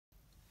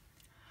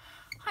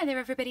Hi there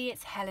everybody,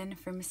 it's Helen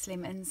from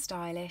Slim and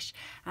Stylish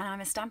and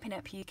I'm a Stampin'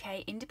 Up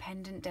UK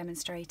independent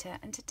demonstrator,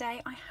 and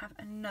today I have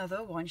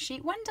another one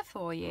sheet wonder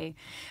for you.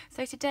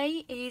 So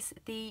today is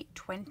the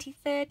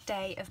 23rd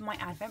day of my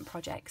Advent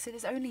project, so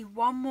there's only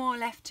one more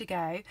left to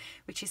go,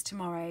 which is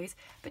tomorrow's,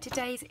 but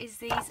today's is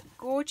these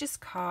gorgeous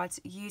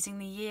cards using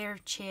the Year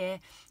of Cheer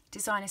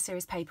designer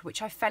series paper,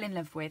 which I fell in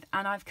love with,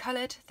 and I've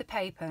coloured the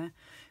paper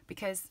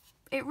because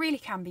it really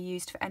can be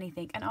used for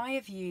anything. And I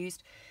have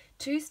used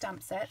two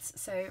stamp sets.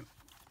 So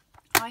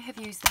I have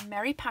used the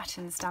Merry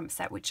Pattern stamp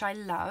set, which I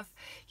love.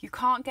 You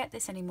can't get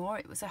this anymore.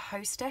 It was a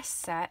Hostess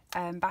set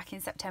back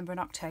in September and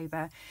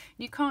October.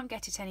 You can't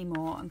get it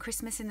anymore, and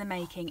Christmas in the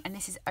making, and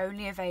this is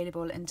only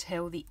available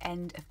until the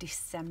end of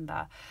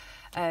December.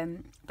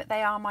 But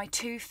they are my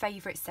two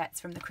favourite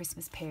sets from the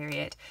Christmas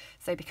period.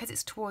 So because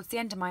it's towards the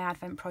end of my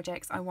Advent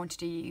projects, I wanted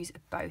to use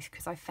both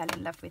because I fell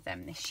in love with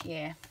them this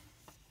year.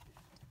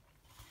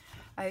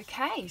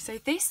 Okay, so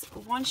this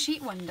one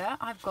sheet wonder,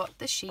 I've got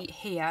the sheet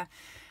here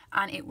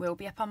and it will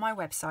be up on my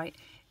website,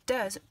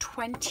 does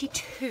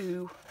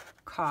 22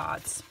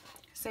 cards.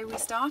 So we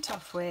start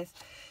off with,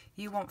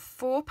 you want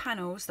 4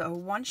 panels that are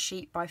 1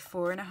 sheet by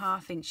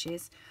 4.5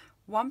 inches,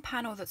 1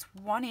 panel that's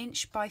 1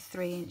 inch by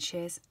 3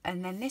 inches,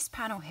 and then this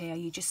panel here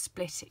you just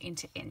split it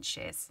into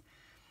inches.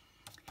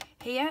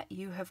 Here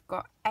you have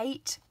got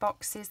 8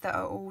 boxes that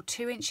are all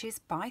 2 inches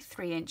by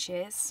 3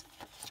 inches.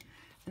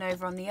 And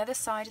over on the other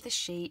side of the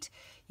sheet,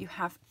 you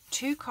have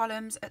 2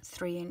 columns at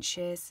 3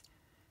 inches.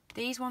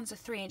 These ones are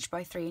 3 inch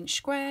by 3 inch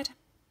squared.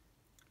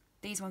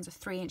 These ones are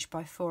 3 inch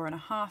by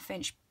 4.5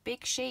 inch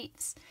big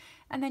sheets.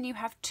 And then you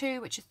have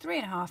 2 which are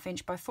 3.5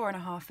 inch by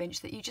 4.5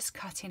 inch that you just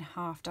cut in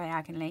half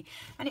diagonally,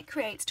 and it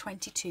creates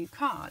 22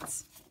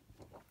 cards.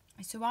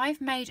 So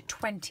I've made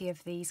 20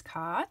 of these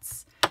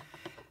cards,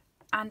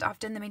 and I've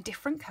done them in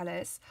different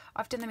colours.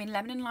 I've done them in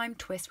Lemon and Lime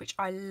Twist, which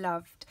I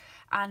loved,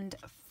 and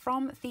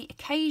from the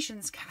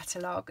Occasions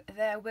catalogue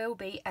there will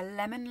be a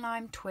Lemon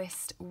Lime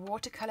Twist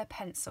watercolour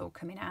pencil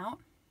coming out.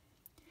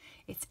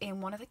 It's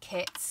in one of the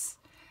kits,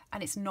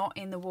 and it's not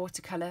in the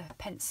watercolour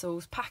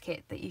pencils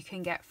packet that you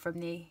can get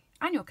from the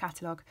annual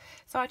catalogue.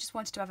 So I just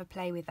wanted to have a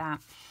play with that,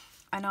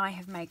 and I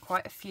have made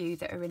quite a few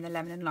that are in the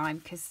Lemon and Lime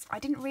because I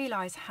didn't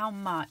realise how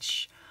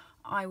much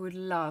I would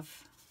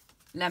love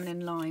Lemon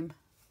and Lime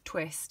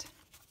Twist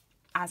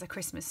as a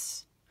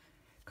Christmas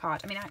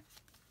card. I mean,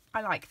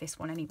 I like this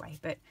one anyway,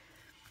 but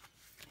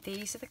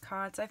these are the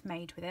cards I've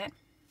made with it,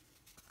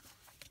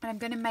 and I'm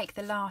going to make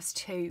the last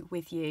 2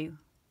 with you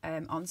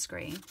on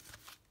screen.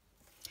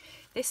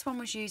 This one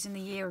was using the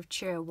Year of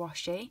Cheer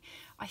washi.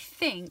 I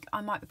think I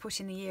might be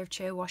putting the Year of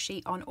Cheer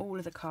washi on all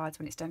of the cards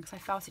when it's done, because I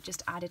felt it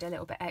just added a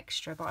little bit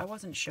extra, but I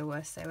wasn't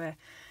sure, so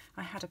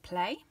I had a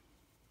play.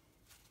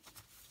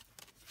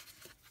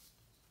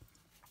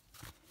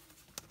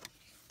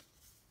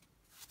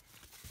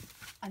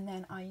 And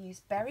then I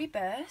used Berry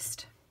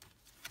Burst,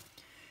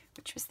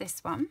 which was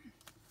this one.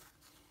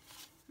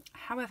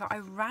 However, I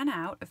ran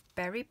out of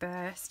Berry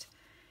Burst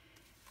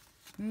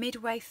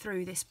midway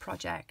through this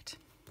project.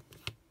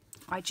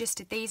 I just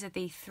did, these are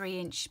the 3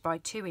 inch by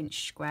 2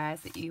 inch squares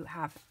that you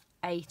have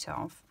 8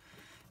 of,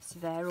 so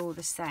they're all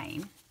the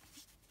same.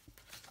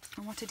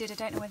 And what I did, I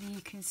don't know whether you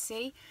can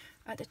see,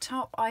 at the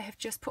top I have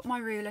just put my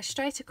ruler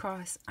straight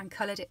across and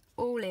coloured it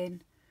all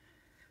in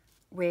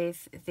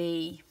with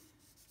the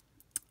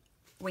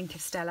Wink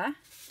of Stella,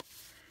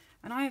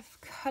 and I've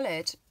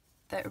coloured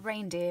the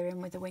reindeer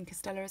in with the Wink of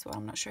Stella as well.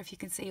 I'm not sure if you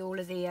can see all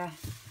of the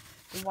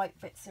white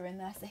bits are in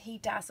there, so he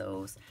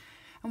dazzles.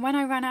 And when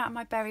I ran out of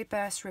my Berry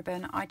Burst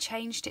ribbon, I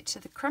changed it to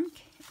the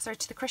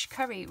Crush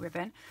Curry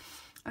ribbon,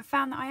 and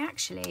found that I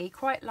actually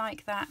quite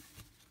like that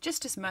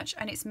just as much,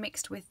 and it's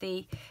mixed with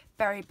the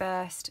Berry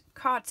Burst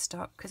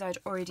cardstock because I'd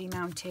already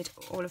mounted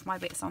all of my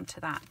bits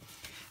onto that.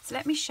 So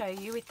let me show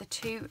you with the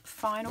 2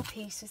 final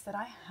pieces that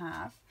I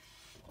have.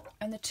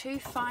 And the 2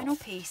 final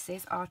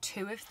pieces are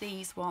 2 of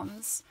these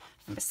ones,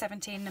 number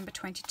 17, number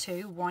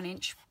 22, 1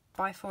 inch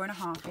by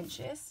 4.5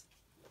 inches.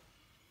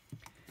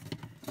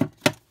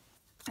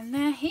 And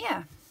they're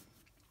here.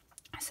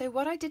 So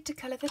what I did to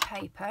colour the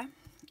paper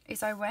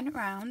is I went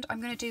round,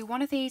 I'm going to do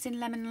one of these in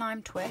Lemon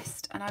Lime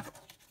Twist, and I've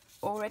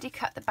already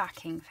cut the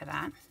backing for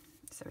that.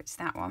 So it's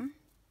that one.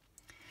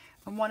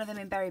 And one of them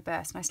in Berry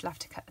Burst, and I still have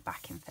to cut the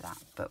backing for that,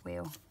 but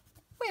we'll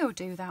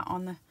do that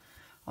on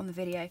the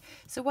video.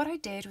 So what I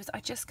did was I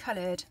just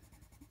coloured,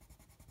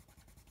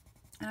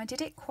 and I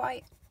did it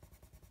quite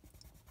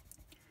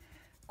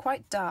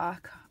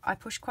dark. I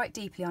pushed quite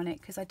deeply on it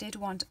because I did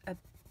want a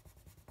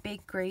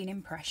big green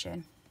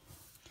impression.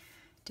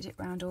 Did it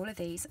round all of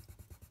these.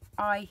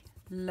 I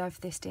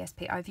love this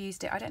DSP. I've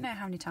used it I don't know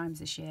how many times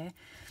this year.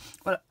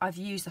 Well, I've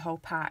used the whole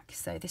pack,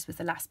 so this was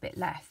the last bit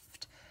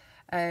left.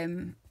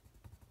 And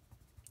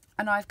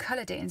I've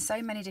coloured it in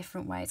so many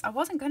different ways. I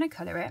wasn't going to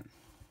colour it.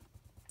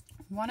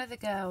 One of the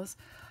girls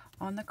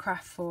on the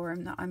craft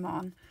forum that I'm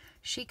on,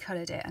 she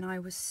coloured it, and I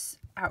was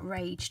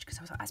outraged because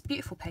I was like, that's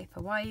beautiful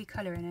paper, why are you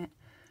colouring it?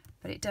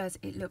 But it does,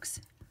 it looks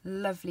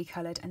lovely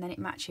coloured, and then it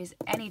matches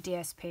any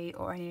DSP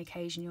or any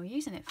occasion you're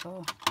using it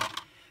for.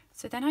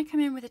 So then I come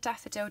in with a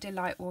Daffodil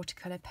Delight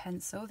watercolour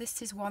pencil.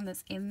 This is one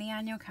that's in the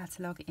annual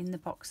catalogue in the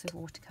box of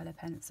watercolour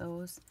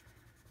pencils.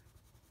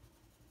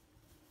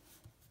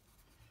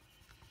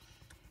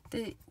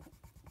 The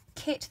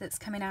kit that's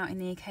coming out in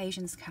the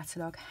Occasions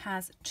catalogue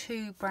has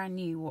 2 brand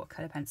new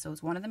watercolour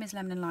pencils. One of them is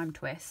Lemon and Lime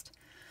Twist,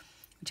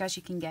 which, as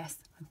you can guess,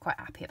 I'm quite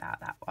happy about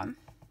that one.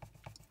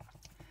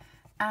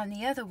 And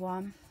the other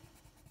one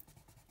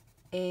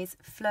is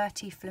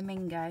Flirty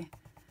Flamingo.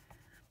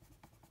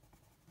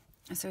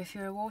 So if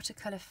you're a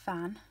watercolour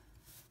fan,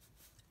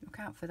 look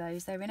out for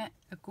those. They're in a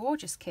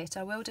gorgeous kit.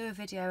 I will do a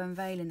video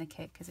unveiling the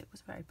kit because it was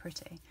very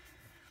pretty.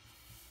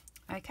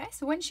 Okay,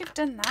 so once you've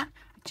done that,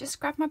 just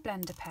grab my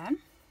blender pen.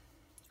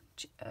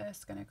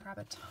 Just going to grab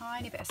a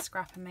tiny bit of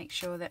scrap and make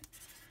sure that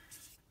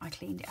I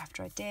cleaned it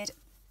after I did.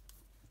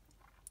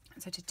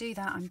 So to do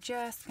that, I'm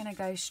just going to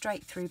go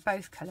straight through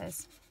both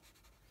colours.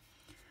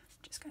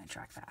 Just going to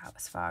drag that out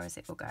as far as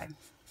it will go.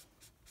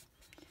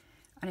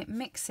 And it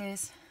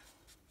mixes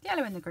the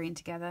yellow and the green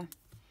together.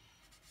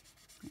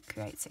 It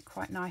creates it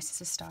quite nice as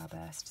a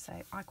starburst, so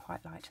I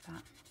quite liked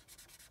that.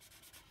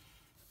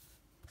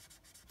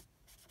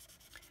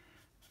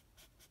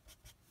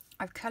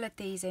 I've coloured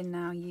these in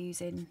now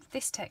using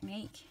this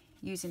technique,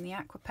 using the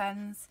aqua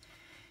pens,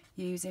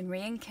 using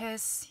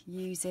reinkers,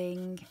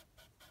 using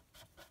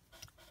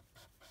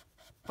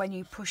when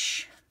you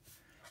push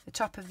the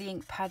top of the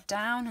ink pad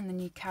down and then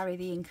you carry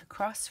the ink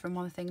across from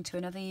one thing to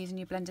another using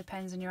your blender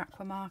pens and your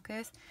aqua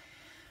markers.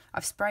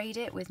 I've sprayed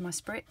it with my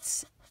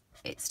spritz.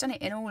 It's done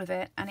it in all of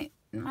it, and it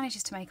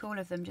manages to make all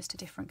of them just a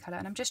different colour.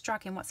 And I'm just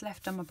dragging what's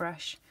left on my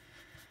brush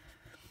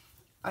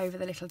over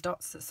the little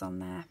dots that's on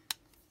there.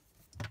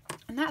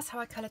 And that's how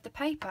I coloured the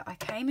paper. I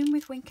came in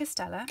with Wink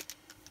Stella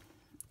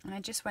and I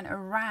just went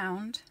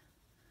around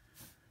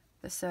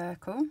the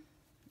circle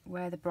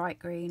where the bright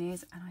green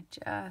is, and I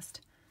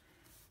just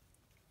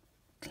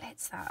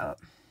glitz that up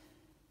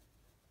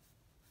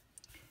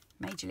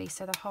majorly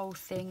so the whole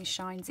thing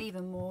shines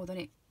even more than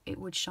it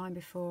would shine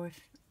before.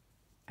 If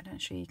I don't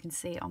sure you can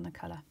see it on the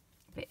colour,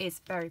 but it is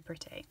very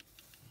pretty.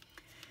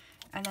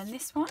 And then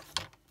this one,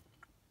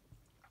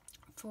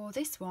 for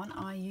this one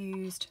I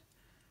used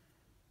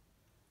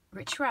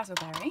Rich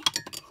Razzleberry,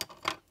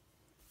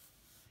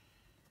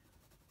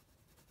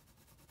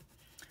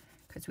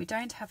 because we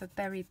don't have a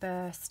Berry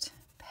Burst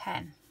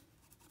pen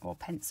or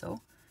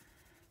pencil,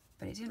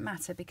 but it didn't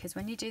matter because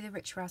when you do the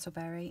Rich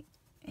Razzleberry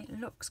it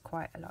looks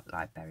quite a lot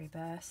like Berry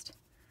Burst.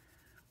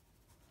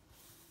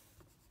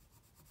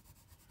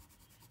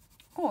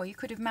 Or you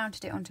could have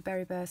mounted it onto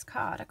Berry Burst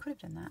card. I could have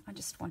done that. I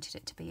just wanted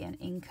it to be an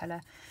in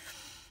colour.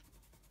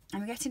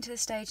 I'm getting to the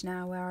stage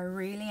now where I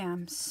really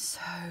am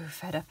so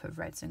fed up of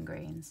reds and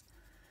greens.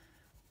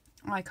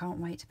 I can't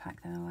wait to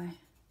pack them away.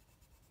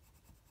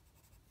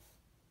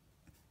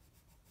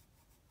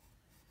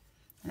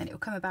 And then it will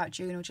come about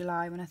June or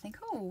July when I think,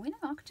 oh, you know,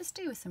 I could just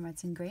do with some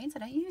reds and greens. I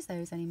don't use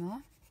those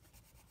anymore.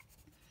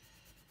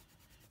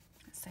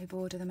 I'm so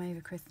bored of them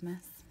over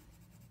Christmas.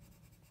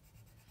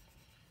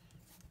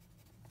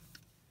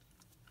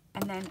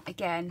 And then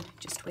again,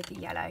 just with the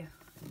yellow,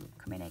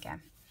 come in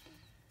again.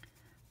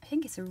 I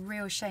think it's a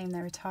real shame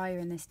they're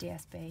retiring this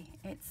DSB.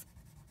 It's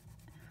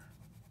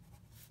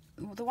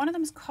the one of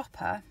them's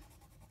copper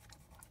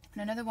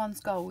and another one's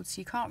gold, so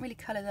you can't really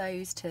colour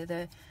those to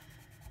the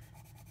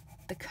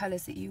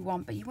colours that you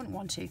want, but you wouldn't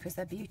want to because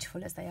they're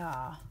beautiful as they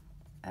are.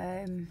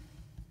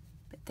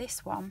 But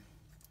this one,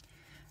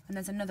 and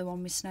there's another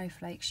one with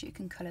snowflakes, you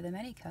can colour them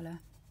any colour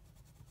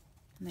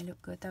and they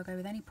look good. They'll go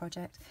with any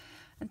project.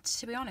 And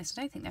to be honest,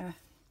 I don't think they're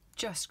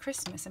just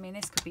Christmas. I mean,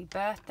 this could be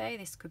birthday,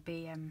 this could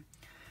be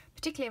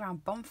particularly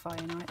around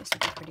bonfire night, this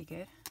would be pretty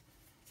good.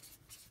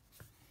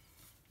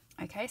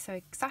 Okay, so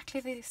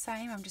exactly the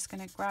same. I'm just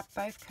going to grab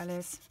both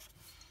colours,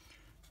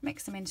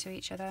 mix them into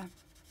each other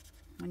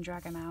and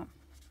drag them out.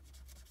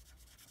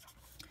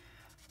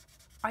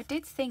 I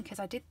did think as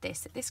I did this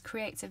that this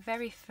creates a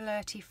very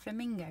flirty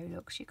flamingo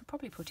look, so you could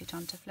probably put it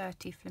onto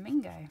Flirty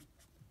Flamingo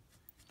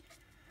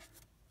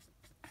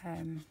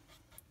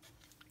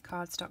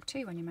cardstock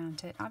too when you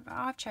mount it.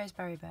 I've chose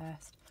Berry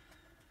Burst.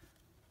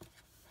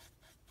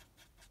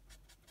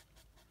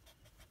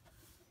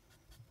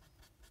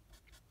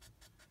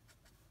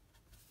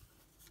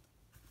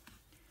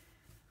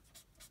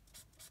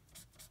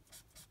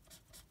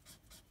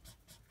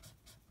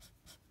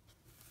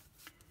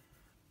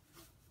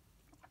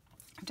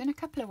 I've done a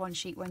couple of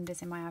one-sheet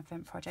wonders in my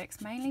Advent projects,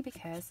 mainly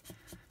because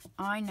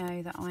I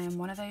know that I am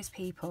one of those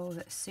people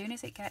that as soon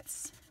as it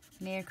gets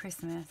near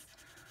Christmas,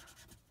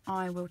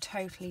 I will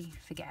totally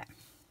forget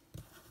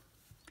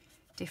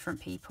different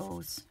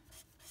people's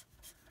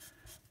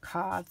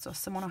cards, or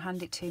someone will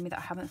hand it to me that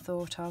I haven't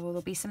thought of, or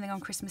there'll be something on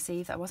Christmas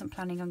Eve that I wasn't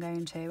planning on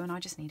going to and I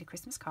just need a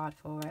Christmas card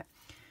for it.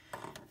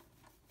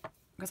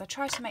 Because I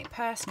try to make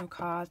personal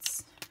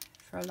cards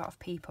for a lot of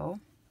people.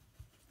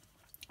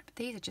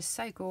 These are just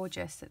so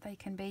gorgeous that they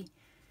can be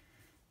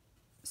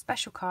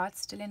special cards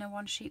still in a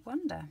one-sheet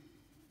wonder.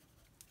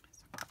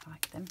 So I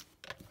like them.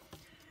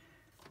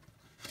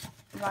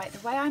 Right,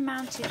 the way I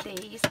mounted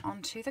these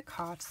onto the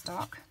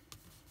cardstock,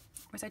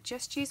 was I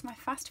just used my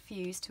fast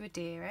fuse to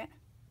adhere it,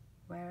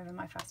 wherever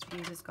my fast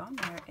fuse has gone,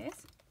 there it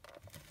is.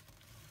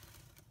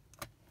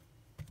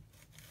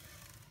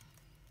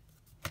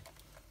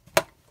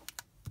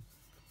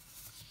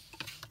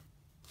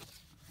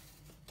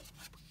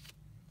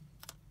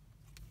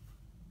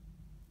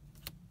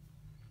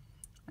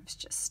 I've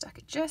just stuck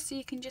it just so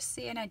you can just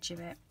see an edge of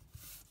it.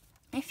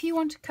 If you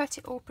want to cut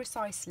it all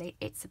precisely,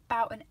 it's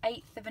about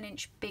 1/8 of an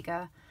inch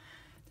bigger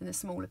than the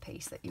smaller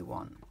piece that you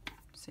want.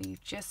 So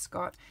you've just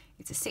got,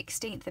 it's a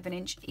 1/16 of an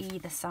inch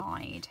either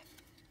side.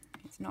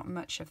 It's not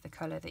much of the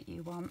colour that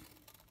you want,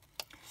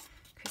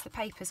 because the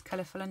paper's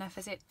colourful enough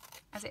as it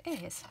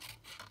is.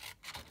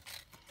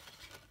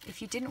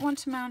 If you didn't want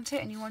to mount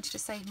it and you wanted to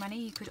save money,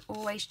 you could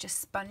always just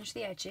sponge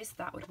the edges.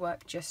 That would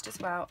work just as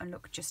well and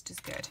look just as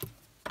good.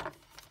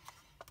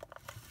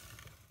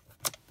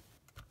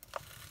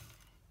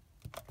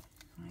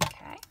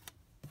 Okay.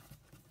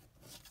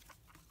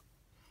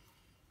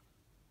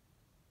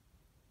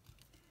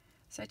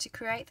 So to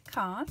create the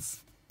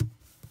cards,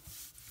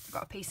 I've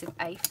got a piece of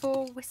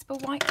A4 Whisper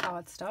White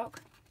cardstock,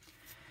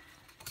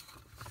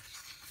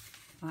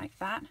 like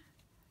that.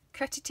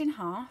 Cut it in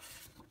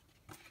half,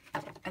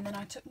 and then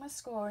I took my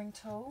scoring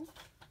tool,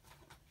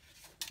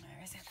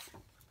 where is it,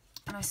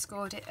 and I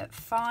scored it at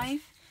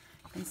 5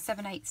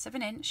 7/8 of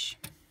an inch,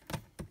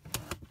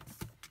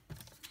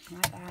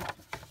 like that.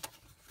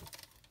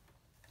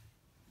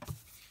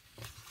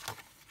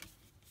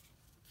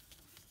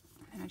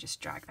 And I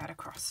just drag that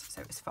across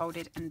so it was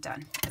folded and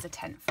done as a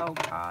 10-fold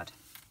card.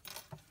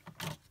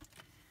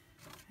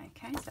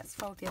 Okay, so let's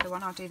fold the other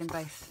one. I'll do them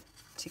both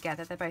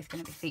together. They're both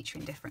going to be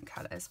featuring different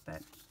colours,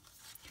 but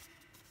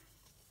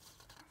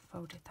I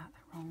folded that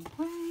the wrong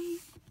way.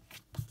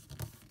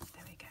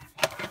 There we go.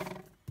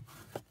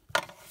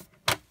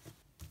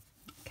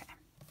 Okay.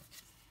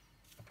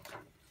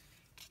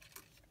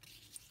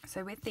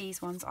 So with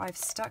these ones, I've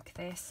stuck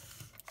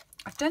this.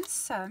 I've done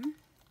some.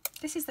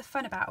 This is the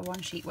fun about a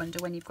one-sheet wonder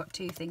when you've got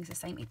two things the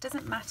same. It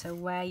doesn't matter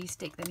where you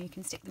stick them. You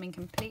can stick them in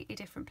completely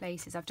different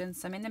places. I've done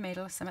some in the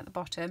middle, some at the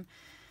bottom.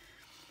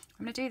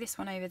 I'm going to do this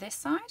one over this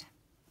side,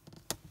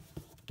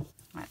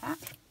 like that.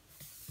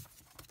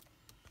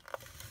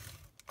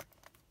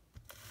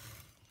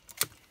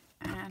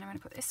 And I'm going to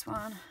put this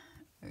one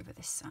over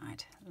this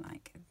side,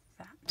 like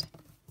that.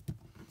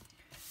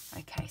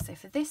 Okay, so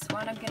for this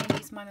one, I'm going to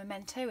use my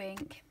Memento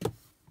ink,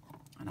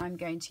 and I'm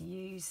going to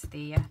use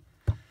the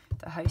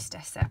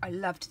Hostess set. I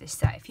loved this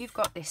set. If you've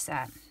got this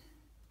set,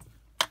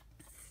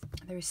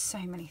 there is so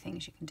many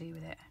things you can do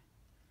with it.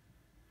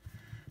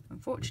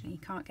 Unfortunately, you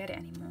can't get it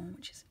anymore,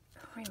 which is a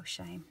real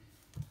shame.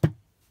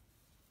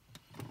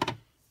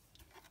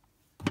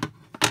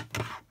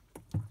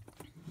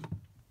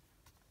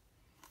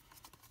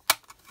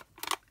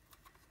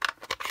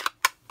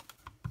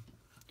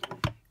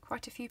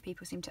 Quite a few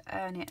people seem to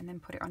earn it and then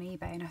put it on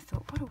eBay, and I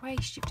thought, what a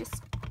waste.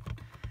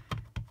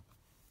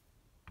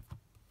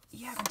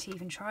 You haven't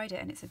even tried it,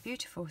 and it's a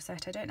beautiful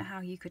set. I don't know how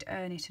you could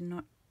earn it and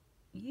not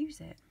use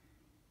it.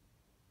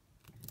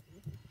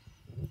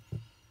 There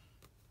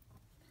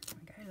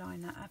we go,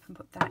 line that up and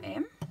put that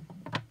in.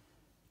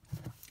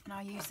 And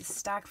I'll use the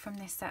stag from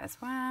this set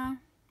as well.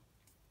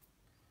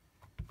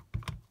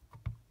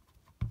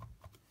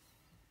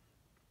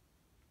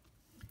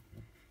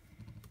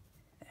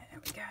 There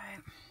we go.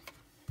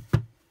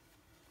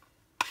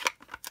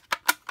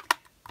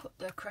 Put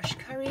the crushed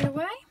curry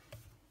away.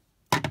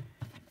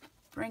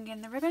 Bring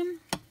in the ribbon,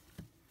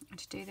 and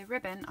to do the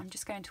ribbon I'm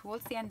just going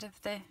towards the end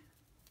of the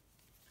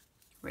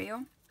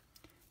reel,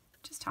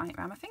 just tying it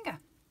around my finger.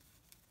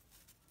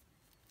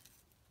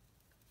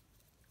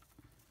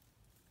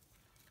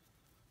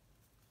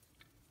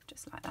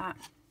 Just like that.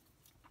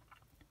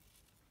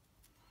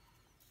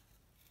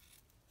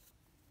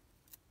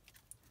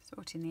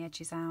 Sorting the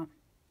edges out.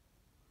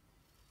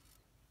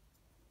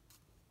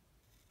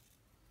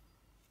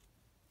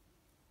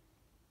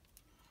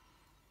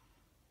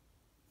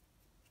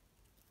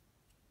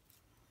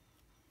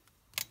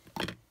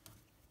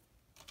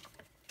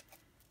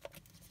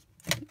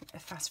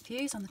 Fast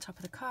fuse on the top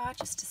of the card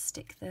just to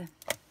stick the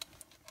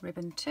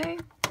ribbon to.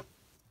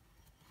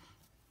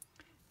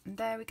 And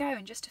there we go.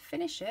 And just to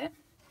finish it,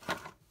 I'm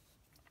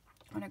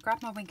going to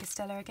grab my Wink of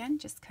Stella again,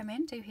 just come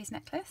in, do his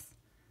necklace,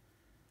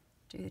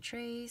 do the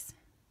trees,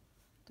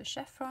 the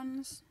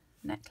chevrons,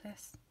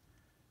 necklace,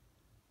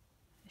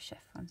 the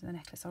chevrons and the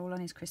necklace all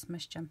on his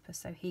Christmas jumper,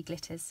 so he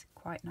glitters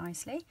quite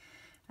nicely.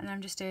 And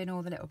I'm just doing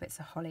all the little bits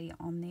of holly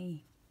on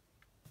the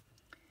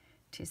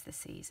 'Tis the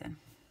Season.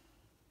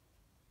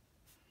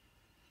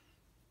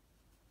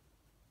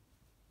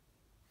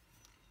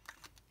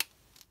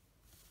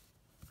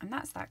 And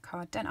that's that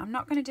card done. I'm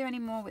not going to do any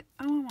more with,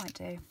 oh, I might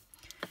do.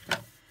 I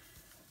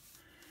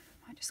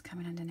might just come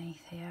in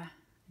underneath here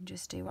and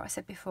just do what I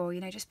said before, you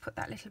know, just put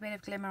that little bit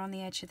of glimmer on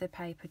the edge of the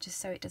paper just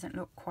so it doesn't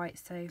look quite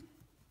so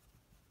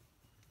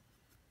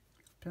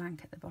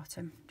blank at the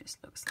bottom.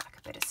 Just looks like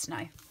a bit of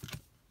snow.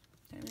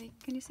 Don't really,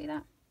 can you see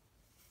that?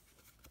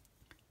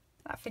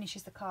 That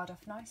finishes the card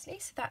off nicely.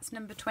 So that's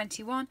number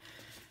 21,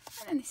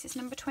 and then this is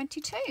number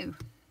 22.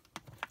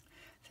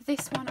 For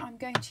this one I'm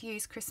going to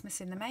use Christmas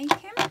in the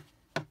Making,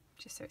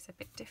 just so it's a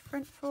bit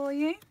different for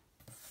you.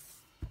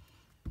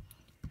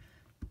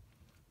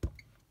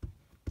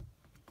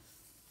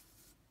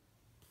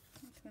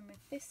 Come in with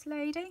this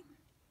lady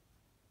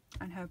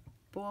and her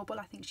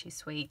bauble. I think she's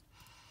sweet.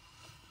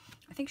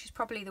 I think she's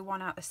probably the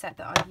one out of the set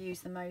that I've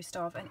used the most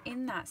of, and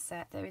in that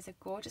set there is a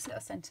gorgeous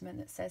little sentiment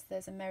that says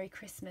there's a Merry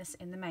Christmas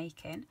in the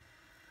making.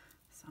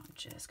 So I'm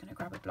just going to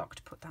grab a block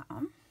to put that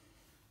on.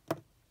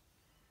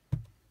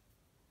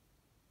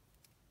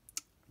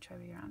 Try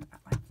you around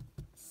that way.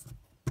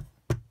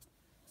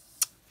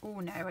 Oh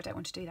no, I don't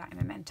want to do that in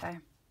Memento.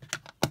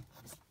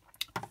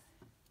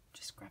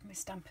 Just grab my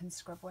Stampin'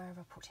 scrub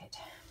wherever I put it.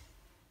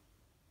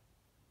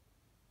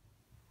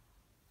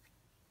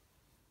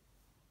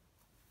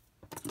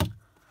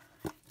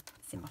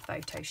 In my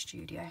photo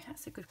studio,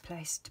 that's a good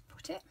place to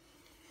put it.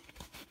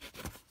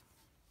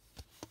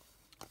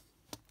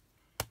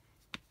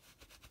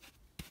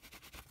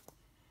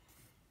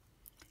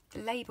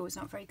 The label is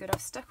not very good.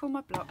 I've stuck all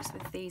my blocks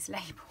with these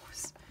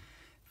labels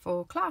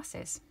for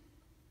classes,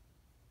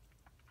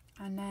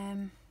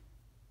 and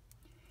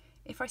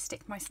if I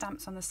stick my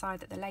stamps on the side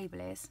that the label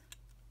is,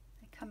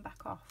 they come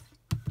back off,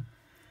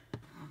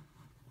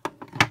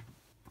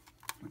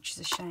 which is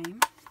a shame.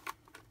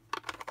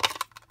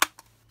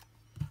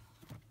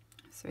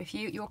 So if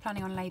you're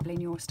planning on labelling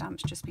your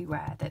stamps, just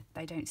beware that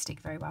they don't stick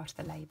very well to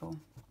the label.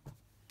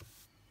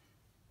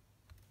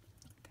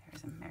 There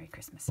is a Merry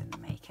Christmas in the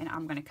Making.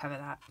 I'm going to cover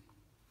that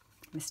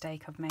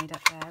mistake I've made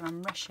up there.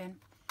 I'm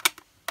rushing.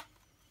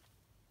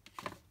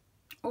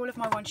 All of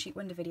my one sheet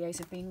wonder videos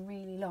have been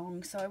really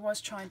long, so I was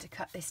trying to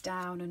cut this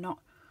down and not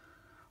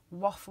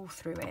waffle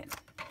through it.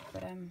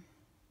 But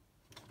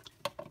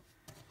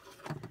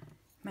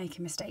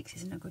making mistakes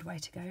isn't a good way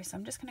to go. So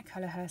I'm just going to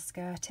colour her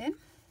skirt in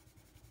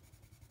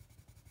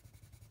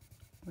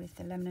with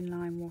the Lemon and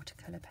Lime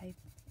watercolour paper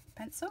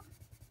pencil.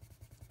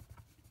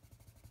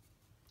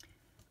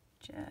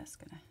 Just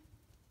going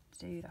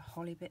to do the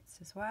holly bits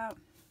as well.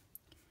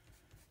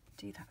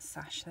 Do that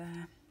sash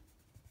there.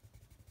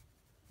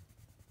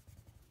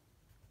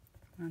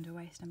 Around her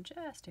waist, I'm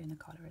just doing the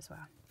collar as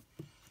well.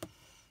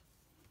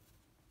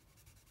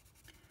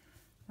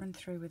 Run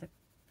through with a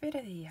bit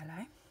of the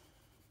yellow.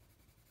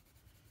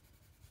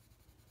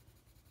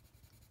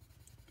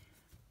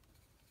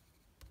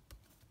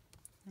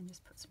 And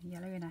just put some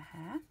yellow in her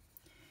hair.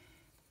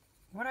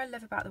 What I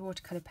love about the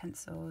watercolour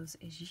pencils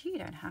is you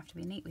don't have to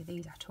be neat with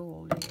these at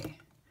all, do you?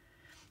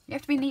 You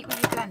have to be neat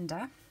with your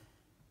blender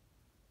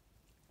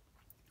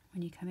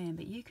when you come in,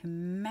 but you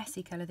can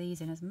messy colour these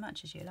in as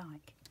much as you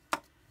like.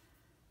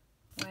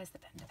 Where's the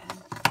blender pen?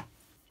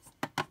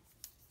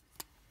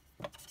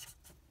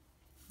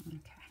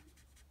 Okay,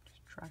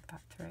 just drag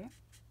that through.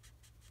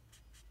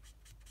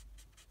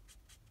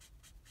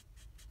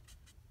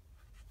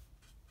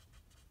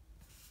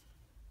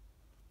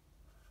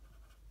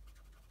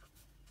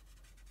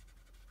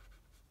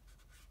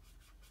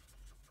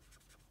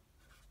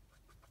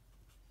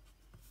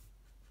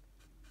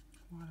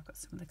 While I've got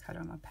some of the colour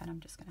on my pen, I'm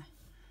just going to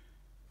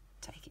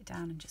take it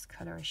down and just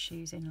colour her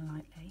shoes in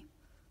lightly.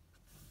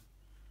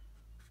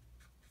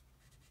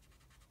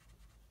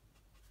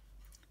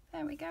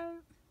 There we go. I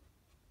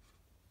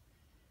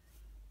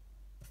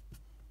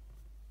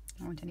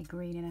don't want any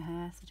green in her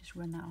hair, so just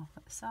run that off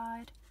at the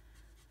side.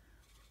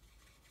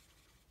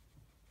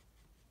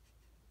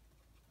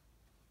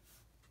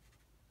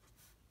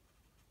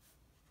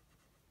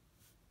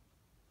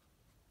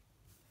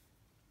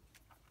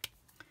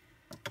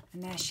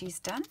 And there she's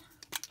done.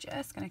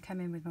 Just going to come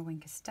in with my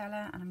Wink of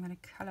Stella and I'm going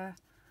to colour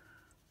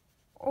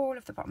all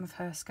of the bottom of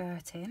her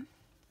skirt in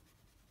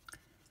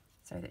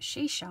so that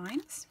she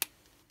shines.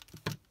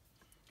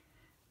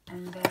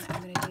 And then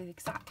I'm going to do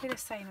exactly the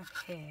same up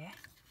here.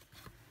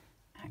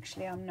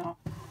 Actually, I'm not.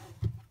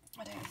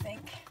 I don't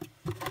think.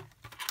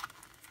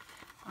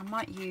 I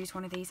might use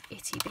one of these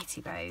itty bitty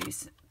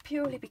bows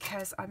purely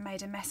because I've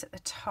made a mess at the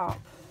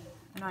top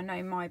and I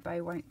know my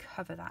bow won't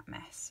cover that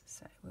mess,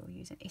 so we'll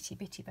use an itty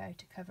bitty bow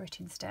to cover it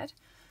instead.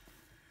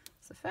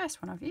 It's the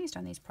first one I've used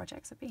on these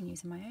projects. I've been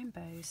using my own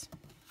bows.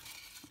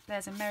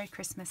 There's a Merry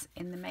Christmas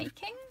in the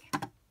Making.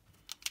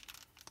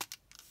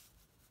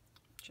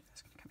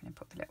 Just going to come in and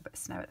put the little bit of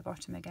snow at the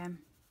bottom again.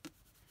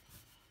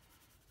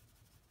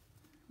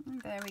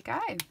 And there we go.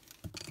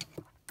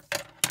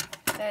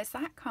 There's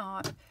that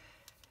card.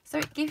 So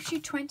it gives you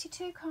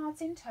 22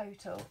 cards in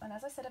total, and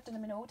as I said, I've done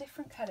them in all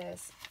different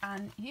colours,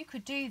 and you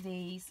could do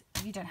these,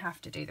 you don't have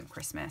to do them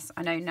Christmas.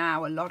 I know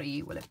now a lot of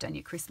you will have done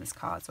your Christmas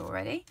cards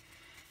already.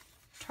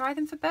 Try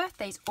them for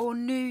birthdays or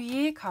New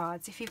Year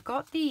cards. If you've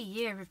got the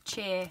Year of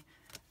Cheer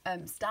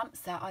stamp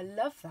set, I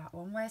love that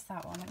one. Where's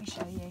that one? Let me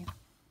show you.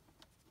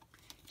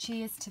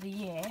 Cheers to the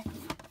Year.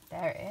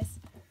 There it is.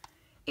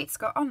 It's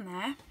got on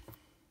there,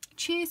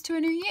 Cheers to a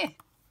New Year.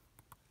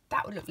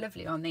 That would look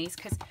lovely on these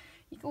because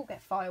you can all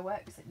get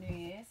fireworks at New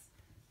Year's.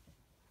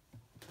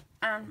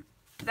 And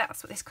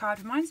that's what this card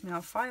reminds me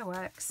of,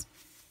 fireworks.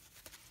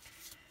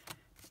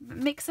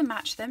 Mix and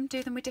match them,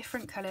 do them with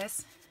different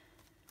colours.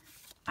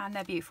 And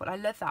they're beautiful. I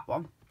love that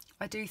one.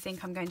 I do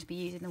think I'm going to be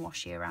using the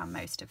washi around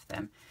most of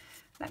them.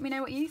 Let me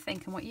know what you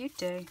think and what you'd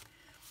do.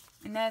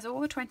 And there's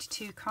all the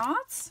 22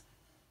 cards.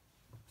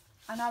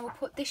 And I will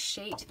put this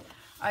sheet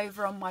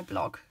over on my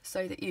blog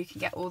so that you can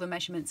get all the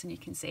measurements and you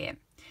can see it.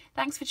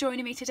 Thanks for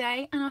joining me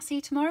today, and I'll see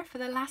you tomorrow for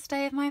the last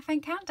day of my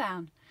event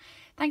countdown.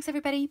 Thanks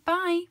everybody,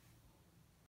 bye!